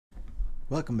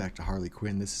Welcome back to Harley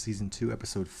Quinn. This is Season 2,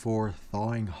 Episode 4,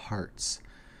 Thawing Hearts.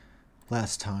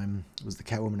 Last time was the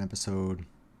Catwoman episode.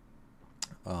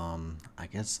 I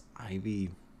guess Ivy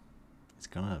is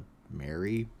gonna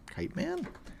marry Kite Man?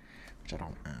 Which I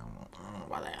don't know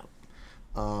about that.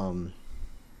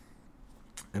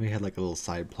 And we had like a little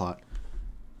side plot.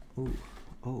 Ooh,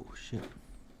 oh shit.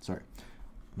 Sorry.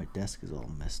 My desk is all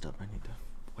messed up. I need to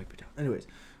wipe it down. Anyways,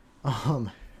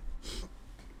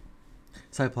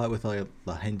 side plot with like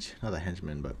not the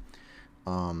henchmen, but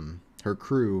her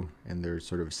crew and their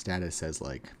sort of status as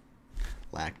like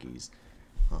lackeys,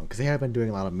 because they have been doing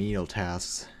a lot of menial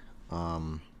tasks,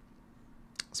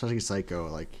 especially Psycho.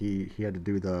 Like he had to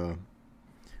do the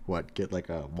get like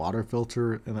a water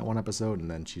filter in that one episode, and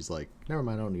then she's like, never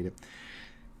mind, I don't need it.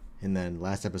 And then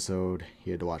last episode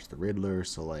he had to watch the Riddler,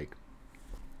 so like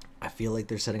I feel like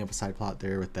they're setting up a side plot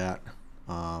there with that,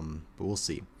 but we'll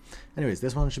see. Anyways,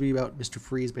 this one should be about Mr.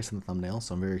 Freeze based on the thumbnail,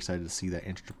 so I'm very excited to see that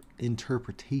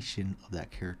interpretation of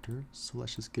that character. So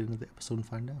let's just get into the episode and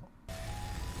find out.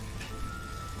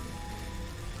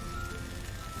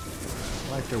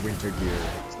 I like their winter gear.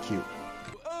 It's cute.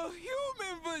 A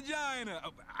human vagina!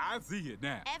 Oh, I see it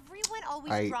now. Everyone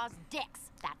always draws dicks.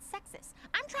 That's sexist.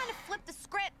 I'm trying to flip the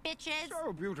script, bitches.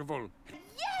 So beautiful.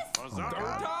 Yes! Oh my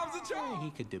God.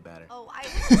 He could do better. Oh, I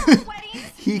love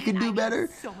weddings. He could do better?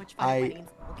 So much fun at weddings.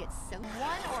 We'll get so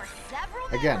one or several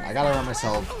Again, I gotta remind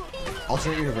myself.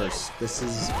 Alternate universe. This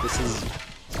is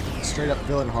straight up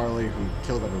villain Harley who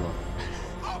killed everyone.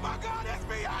 Oh my God, it's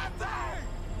Beyonce!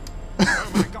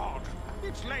 Oh my God,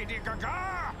 it's Lady Gaga!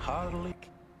 Harley.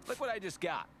 Look what I just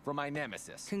got from my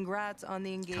nemesis. Congrats on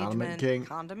the engagement. Condiment King.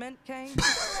 Condiment King?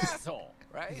 Asshole,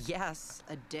 right? Yes,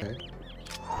 a dick. Okay.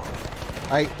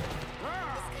 This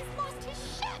guy's lost his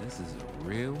shit. This is a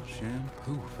real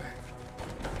shampoo factory.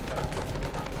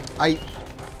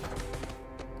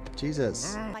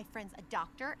 Jesus. My friend's a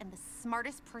doctor and the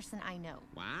smartest person I know.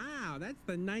 Wow, that's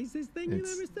the nicest thing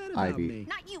It's you ever said about Ivy. me.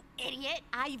 Not you, idiot.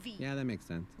 Ivy. Yeah, that makes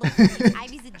sense. Look,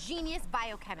 Ivy's a genius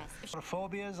biochemist. If she-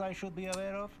 Phobias I should be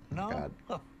aware of? No? God.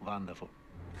 Oh, wonderful.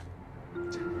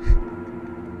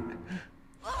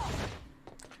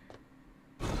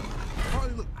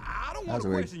 Harley, look, I don't That want was to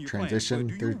a weird question your transition.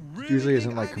 plans, but do There you really usually think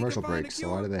isn't like Ivy commercial can find breaks, a so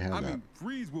cure? why do they have I that? mean,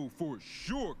 Freeze will for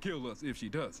sure kill us if she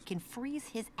does. can freeze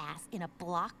his ass in a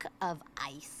block of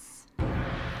ice.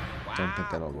 Don't think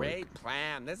that'll work. Great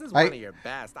plan. This is one of your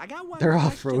best. I got one. They're all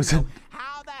question, frozen. though.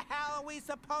 How the hell are we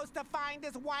supposed to find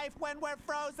his wife when we're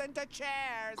frozen to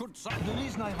chairs? Good son. The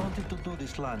reason I wanted to do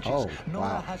this lunch Oh, is Nora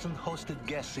wow. hasn't hosted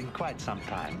guests in quite some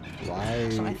time. Why?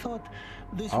 So I thought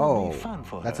this Oh, would be fun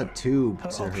for that's her. a tube Her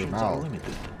to her options are mouth.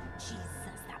 limited. Jesus,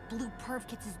 that blue perv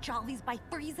gets his jollies by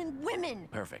freezing women.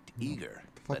 Perfect. Eager.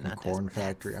 Fucking corn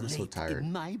factory. I'm so tired.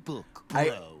 My book,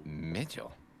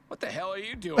 Mitchell. What the hell are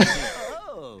you doing here?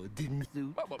 Oh, didn't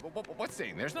you? What's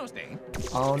stain? There's no stain.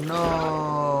 Oh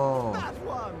no!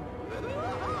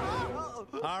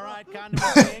 All right,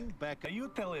 Condiment King. Becca, you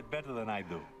tell it better than I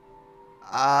do.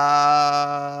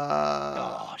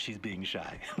 Oh, she's being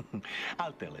shy.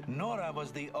 I'll tell it. Nora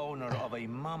was the owner of a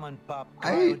mom-and-pop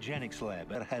cryogenics lab.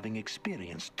 They're having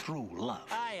experienced true love.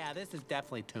 Oh, yeah, this is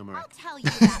definitely turmeric. I'll tell you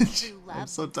about true love. I'm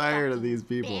so tired of these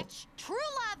people. Bitch. True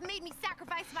love made me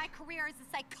sacrifice my career as a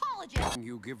psychologist.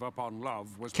 You give up on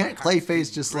love was Can't perhaps Clayface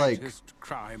the just, like, greatest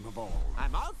crime of all.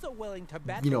 I'm also willing to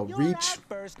bet you know, that your reach,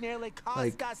 outburst nearly cost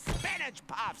like- us spinach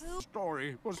puffs.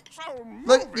 Story was so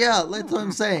Look, moving. yeah, that's what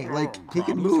I'm saying. Like, he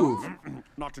can move.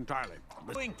 Not entirely.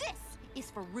 But This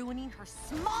is for ruining her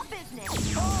small business.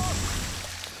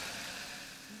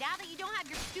 Now that you don't have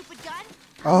your stupid gun,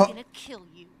 I'm gonna kill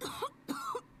you.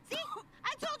 See?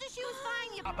 I told you she was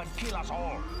fine, you... Up and kill us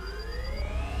all.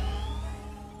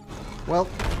 Well,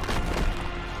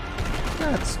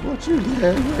 that's what you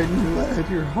get when you let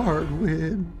your heart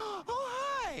win. Oh,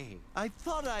 hi! I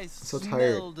thought I So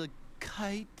tired. smelled a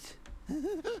kite.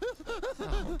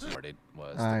 What it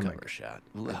was I'm the like- cover shot.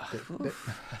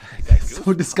 So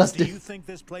Do disgusting. you think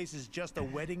this place is just a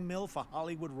wedding mill for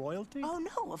Hollywood royalty? Oh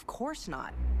no, of course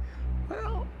not.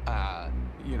 Well,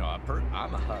 you know,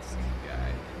 I'm a husky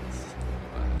guy.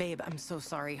 Babe, I'm so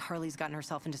sorry. Harley's gotten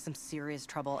herself into some serious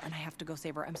trouble and I have to go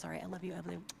save her. I'm sorry. I love you. I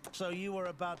love you. So you were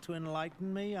about to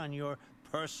enlighten me on your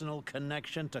personal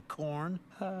connection to corn?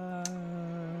 Oh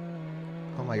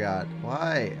my God.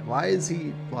 Why? Why is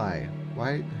he? Why?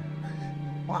 Why?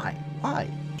 Why? Why?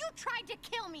 You tried to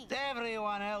kill me.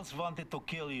 Everyone else wanted to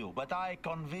kill you, but I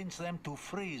convinced them to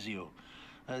freeze you.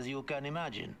 As you can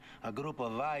imagine, a group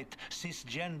of white,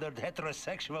 cisgendered,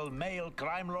 heterosexual male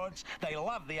crime lords, they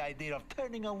love the idea of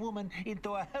turning a woman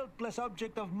into a helpless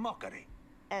object of mockery.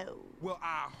 Oh. Well,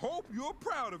 I hope you're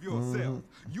proud of yourself.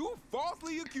 You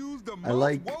falsely accused the I most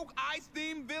like- woke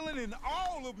ice-themed villain in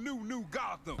all of New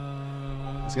Gotham.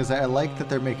 I was gonna say, I like that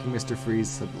they're making Mr.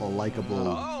 Freeze a likable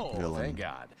Oh, villain. thank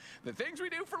God. The things we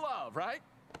do for love, right?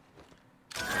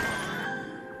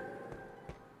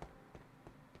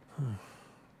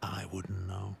 I wouldn't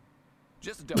know.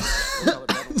 Just don't. What color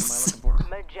petals am I looking for?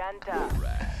 Magenta.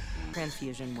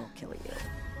 Transfusion will kill you.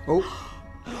 Oh,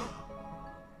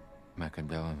 My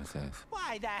condolences.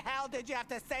 Why the hell did you have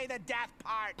to say the death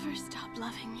part? Never stop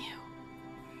loving you.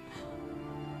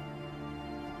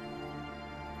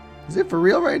 is it for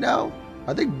real right now?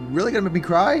 Are they really gonna make me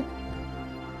cry?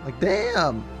 Like,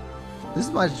 damn, this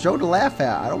is my show to laugh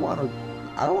at. I don't want to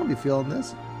be feeling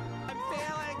this. I'm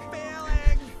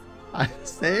feeling.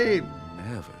 Same.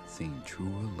 Never seen truer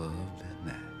love than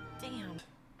that. Damn.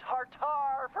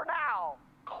 Tartar for now.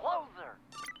 Closer.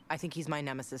 I think he's my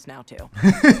nemesis now, too.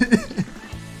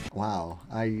 Wow,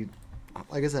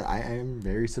 like I said, I am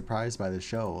very surprised by the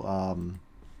show.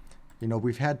 You know,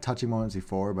 we've had touching moments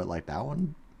before, but like that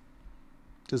one,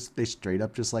 they straight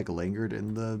up just like lingered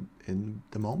in the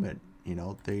moment. You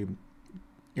know,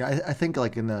 I think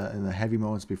like in the heavy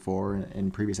moments before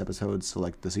in previous episodes, so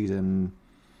like it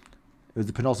was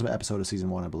the penultimate episode of season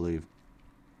 1, I believe,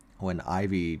 when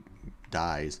Ivy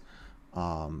dies.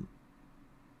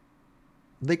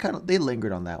 They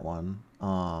lingered on that one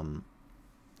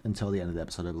until the end of the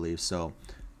episode, I believe. So,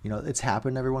 you know, it's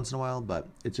happened every once in a while, but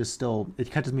it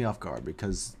catches me off guard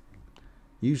because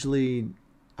usually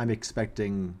I'm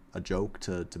expecting a joke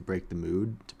to break the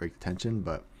mood, to break the tension,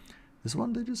 but this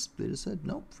one they just said,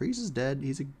 nope, Freeze is dead.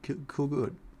 He's a cool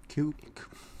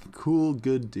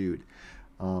good dude.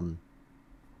 Kind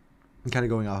of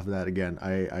going off of that again,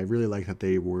 I really like that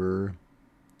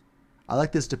I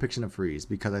like this depiction of Freeze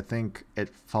because I think it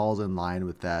falls in line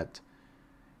with that.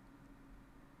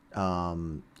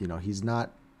 You know, he's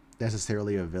not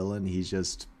necessarily a villain. He's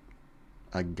just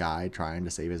a guy trying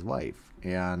to save his wife.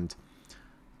 And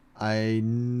I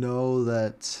know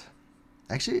that,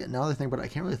 actually, another thing, but I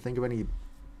can't really think of any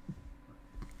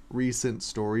recent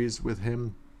stories with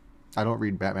him. I don't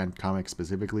read Batman comics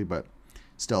specifically, but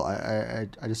still, I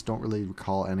just don't really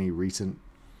recall any recent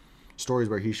stories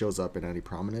where he shows up in any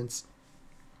prominence.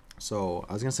 So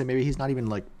I was gonna say maybe he's not even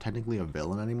like technically a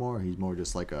villain anymore. He's more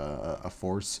just like a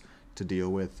force to deal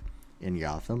with in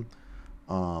Gotham.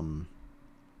 But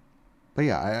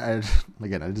yeah,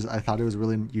 I thought it was a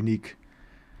really unique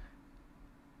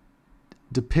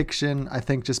depiction. I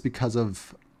think just because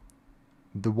of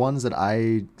the ones that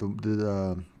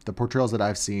the portrayals that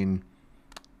I've seen,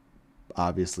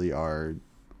 obviously are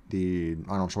the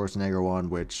Arnold Schwarzenegger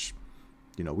one, which,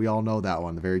 you know, we all know that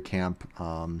one, the very camp,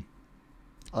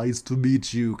 nice to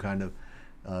meet you kind of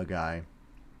guy.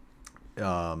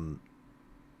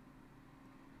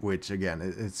 Which again,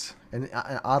 and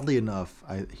oddly enough,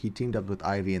 he teamed up with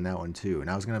Ivy in that one too. And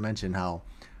I was gonna mention how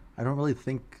I don't really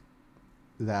think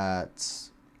that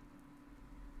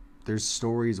there's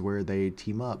stories where they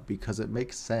team up because it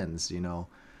makes sense, you know.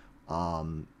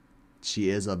 She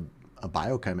is a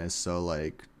biochemist, so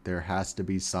like there has to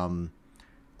be some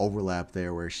overlap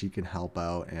there where she can help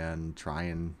out and try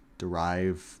and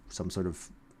derive some sort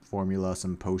of formula,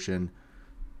 some potion.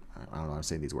 I don't know, I'm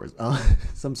saying these words.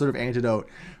 Some sort of antidote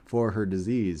for her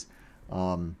disease.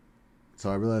 So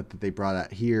I really like that they brought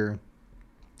that here.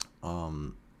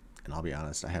 And I'll be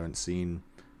honest, I haven't seen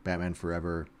Batman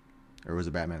Forever, or was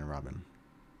it Batman and Robin?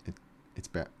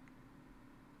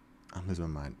 I'm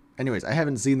losing my mind. Anyways, I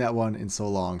haven't seen that one in so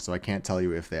long, so I can't tell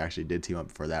you if they actually did team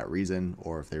up for that reason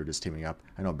or if they were just teaming up.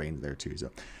 I know Bane's there too, so,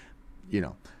 you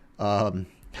know,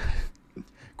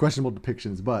 questionable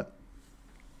depictions, but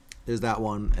there's that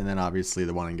one, and then obviously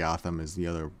the one in Gotham is the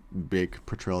other big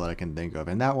portrayal that I can think of,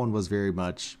 and that one was very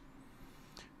much,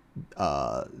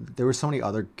 there were so many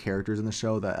other characters in the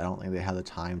show that I don't think they had the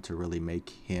time to really make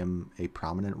him a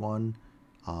prominent one.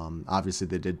 Obviously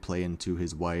they did play into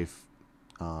his wife,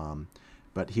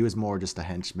 but he was more just a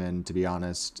henchman, to be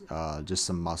honest, just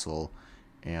some muscle,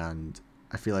 and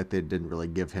I feel like they didn't really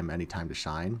give him any time to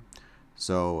shine.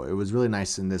 So it was really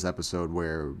nice in this episode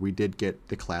where we did get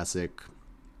the classic,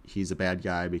 he's a bad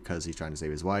guy because he's trying to save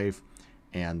his wife,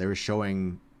 and they were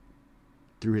showing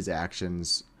through his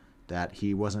actions that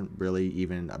he wasn't really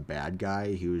even a bad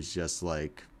guy. He was just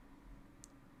like,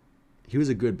 he was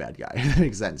a good bad guy. If that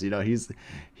makes sense. You know, he's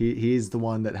the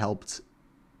one that helped,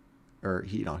 or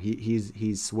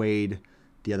he swayed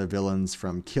the other villains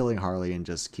from killing Harley and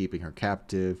just keeping her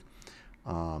captive.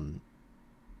 So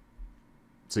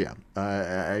yeah,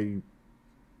 I'm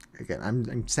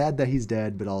sad that he's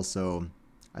dead, but also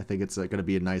I think it's going to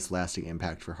be a nice lasting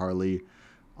impact for Harley.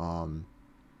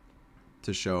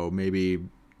 to show maybe,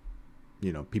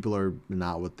 you know, people are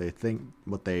not what they think,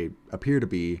 what they appear to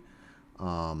be.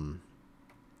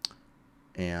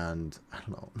 And I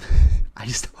don't know. I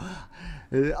just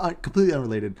completely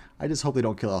unrelated. I just hope they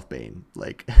don't kill off Bane.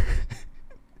 Like,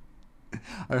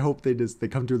 I hope they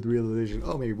come to the realization.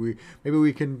 Oh, maybe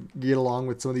we can get along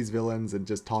with some of these villains and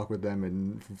just talk with them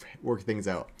and work things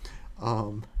out.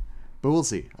 But we'll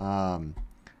see.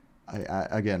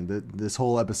 Again, this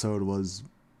whole episode was,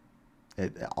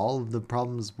 all of the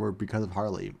problems were because of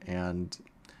Harley, and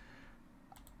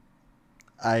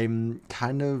I'm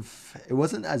kind of, it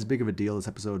wasn't as big of a deal this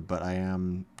episode, but I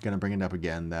am gonna bring it up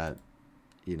again that,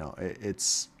 you know,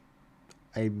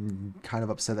 I'm kind of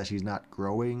upset that she's not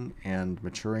growing and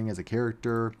maturing as a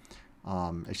character.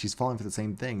 She's falling for the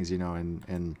same things, you know,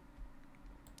 and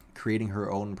creating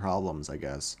her own problems, I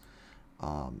guess.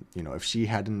 You know, if she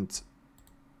hadn't,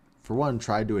 for one,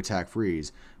 tried to attack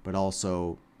Freeze, but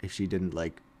also if she didn't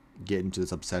like get into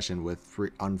this obsession with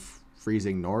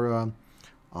unfreezing Nora,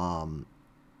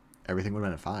 everything would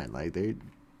have been fine. Like,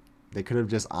 they could have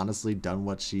just honestly done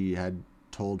what she had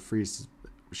told Freeze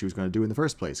she was going to do in the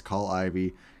first place: call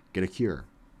Ivy, get a cure,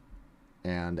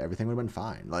 and everything would have been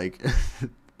fine. Like,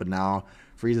 but now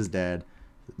Freeze is dead,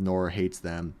 Nora hates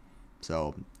them,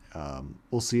 so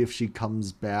we'll see if she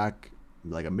comes back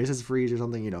like a Mrs. Freeze or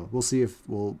something. You know, we'll see if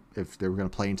they were going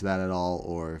to play into that at all,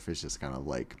 or if it's just kind of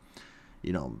like,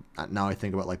 you know, now I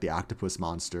think about like the octopus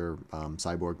monster,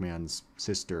 Cyborg Man's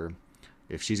sister.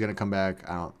 If she's gonna come back,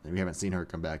 we haven't seen her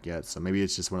come back yet, so maybe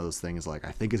it's just one of those things like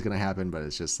I think it's gonna happen, but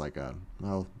it's just like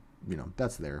well, you know,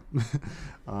 that's there.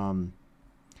 But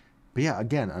yeah,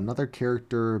 again, another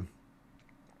character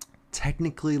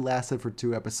technically lasted for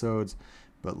 2 episodes,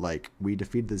 but like we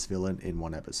defeated this villain in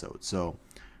 1 episode. So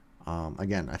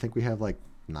again, I think we have like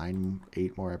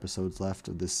 8 more episodes left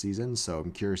of this season, so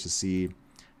I'm curious to see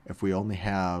if we only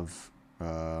have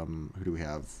who do we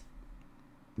have?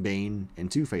 Bane and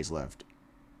Two-Face left.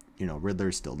 You know,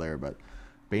 Riddler's still there, but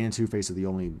Bane and Two-Face are the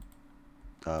only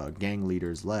gang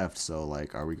leaders left. So,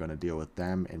 like, are we going to deal with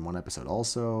them in 1 episode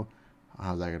also?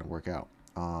 How's that going to work out?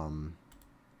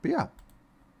 But yeah,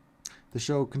 the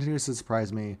show continues to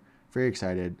surprise me. Very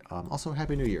excited. Also,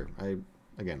 Happy New Year.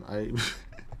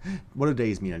 What do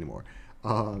days mean anymore?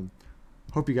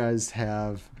 Hope you guys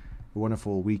have a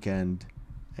wonderful weekend,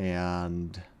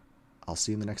 and I'll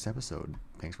see you in the next episode.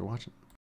 Thanks for watching.